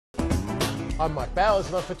I'm Mike Bowers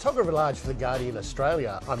and I'm photographer at large for The Guardian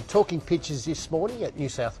Australia. I'm talking pictures this morning at New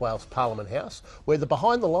South Wales Parliament House, where the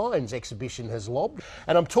Behind the Lines exhibition has lobbed.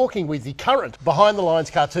 And I'm talking with the current Behind the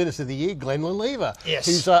Lines Cartoonist of the Year, Glen Le Lievre, yes,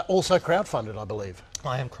 who's also crowdfunded, I believe.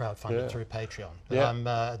 I am crowdfunded through Patreon.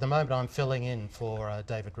 At the moment I'm filling in for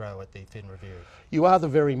David Rowe at the Fin Review. You are the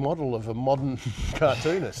very model of a modern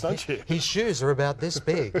cartoonist, aren't you? His shoes are about this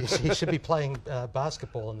big. He should be playing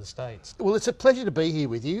basketball in the States. Well, it's a pleasure to be here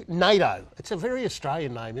with you. NATO. It's a very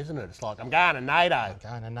Australian name, isn't it? It's like, I'm going to NATO. I'm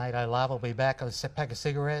going to NATO, love. I'll be back with a pack of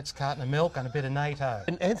cigarettes, carton of milk and a bit of NATO.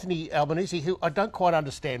 And Anthony Albanese, who I don't quite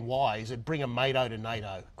understand why, is it bring a mate-o to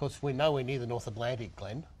NATO? Because we're nowhere near the North Atlantic,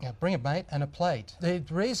 Glenn. Yeah, bring a mate and a plate. The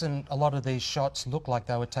reason a lot of these shots look like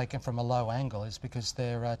they were taken from a low angle is because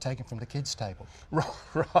they're taken from the kids' table.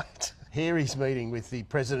 Right. Here he's meeting with the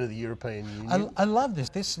President of the European Union. I love this.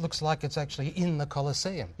 This looks like it's actually in the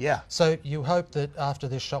Colosseum. Yeah. So you hope that after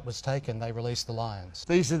this shot was taken, they release the lions.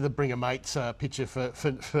 These are the Bring a Mate's picture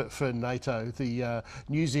for NATO. The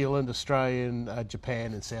New Zealand, Australian,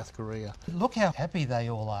 Japan and South Korea. Look how happy they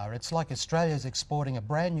all are. It's like Australia's exporting a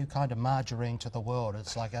brand new kind of margarine to the world.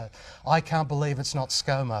 It's like I can't believe it's not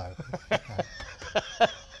ScoMo.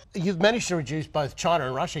 You've managed to reduce both China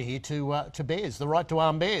and Russia here to bears, the right to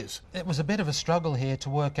arm bears. It was a bit of a struggle here to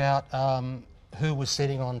work out who was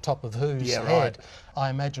sitting on top of whose head. Right. I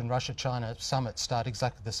imagine Russia-China summits start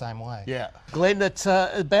exactly the same way. Yeah. Glenn, at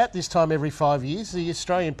about this time every 5 years, the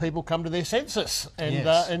Australian people come to their census. And,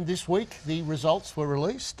 yes. And this week, the results were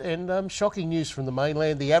released. And shocking news from the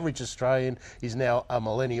mainland, the average Australian is now a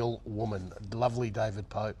millennial woman. Lovely David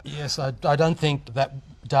Pope. Yes, I don't think that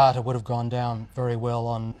data would have gone down very well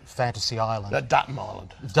on Fantasy Island. Dutton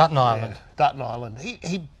Island. Dutton Island. Yeah, Dutton Island.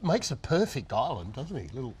 He makes a perfect island, doesn't he?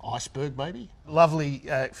 Little iceberg, maybe. Lovely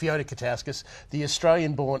Fiona Katauskas, the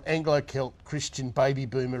Australian-born Anglo-Celt Christian Baby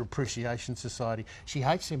Boomer Appreciation Society. She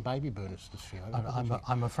hates them baby boomers, does Fiona?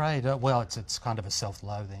 I'm afraid, well, it's kind of a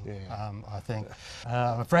self-loathing, I think.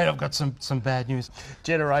 I'm afraid I've got some bad news.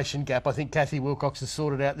 Generation gap. I think Kathy Wilcox has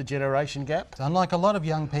sorted out the generation gap. Unlike a lot of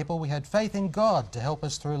young people, we had faith in God to help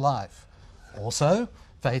us through life. Also,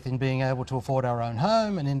 faith in being able to afford our own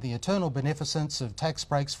home and in the eternal beneficence of tax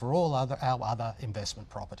breaks for all our other investment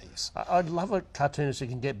properties. I'd love a cartoonist who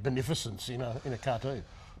can get beneficence in a cartoon.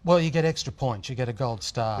 Well, you get extra points. You get a gold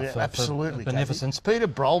star for beneficence. Kathy. Peter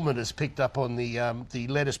Brolman has picked up on the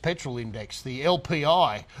latest petrol index, the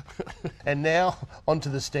LPI, and now onto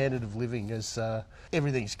the standard of living as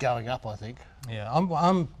everything's going up, I think. Yeah,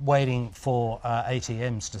 I'm waiting for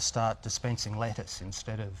ATMs to start dispensing lettuce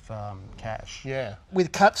instead of cash. Yeah.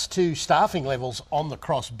 With cuts to staffing levels on the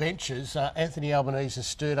cross benches, Anthony Albanese has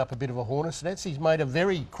stirred up a bit of a hornet's nest. He's made a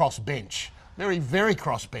very cross bench. Very, very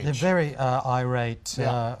cross bench. They're very irate,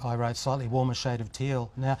 slightly warmer shade of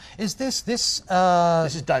teal. Now, is this... This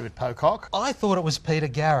is David Pocock. I thought it was Peter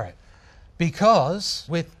Garrett, because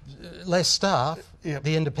with less staff,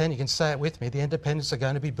 the Independent, you can say it with me, the Independents are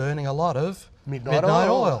going to be burning a lot of midnight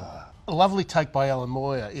oil. A lovely take by Alan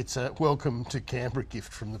Moyer. It's a welcome to Canberra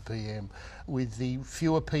gift from the PM, with the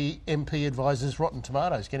fewer MP advisors rotten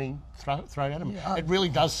tomatoes getting thrown at them. Yeah, it really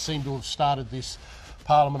does seem to have started this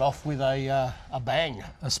Parliament off with a bang.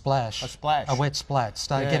 A splash. A splash. A wet splat.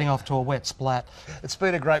 Getting off to a wet splat. It's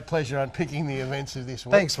been a great pleasure unpicking the events of this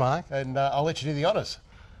week. Thanks, Mike. And I'll let you do the honours.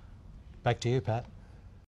 Back to you, Pat.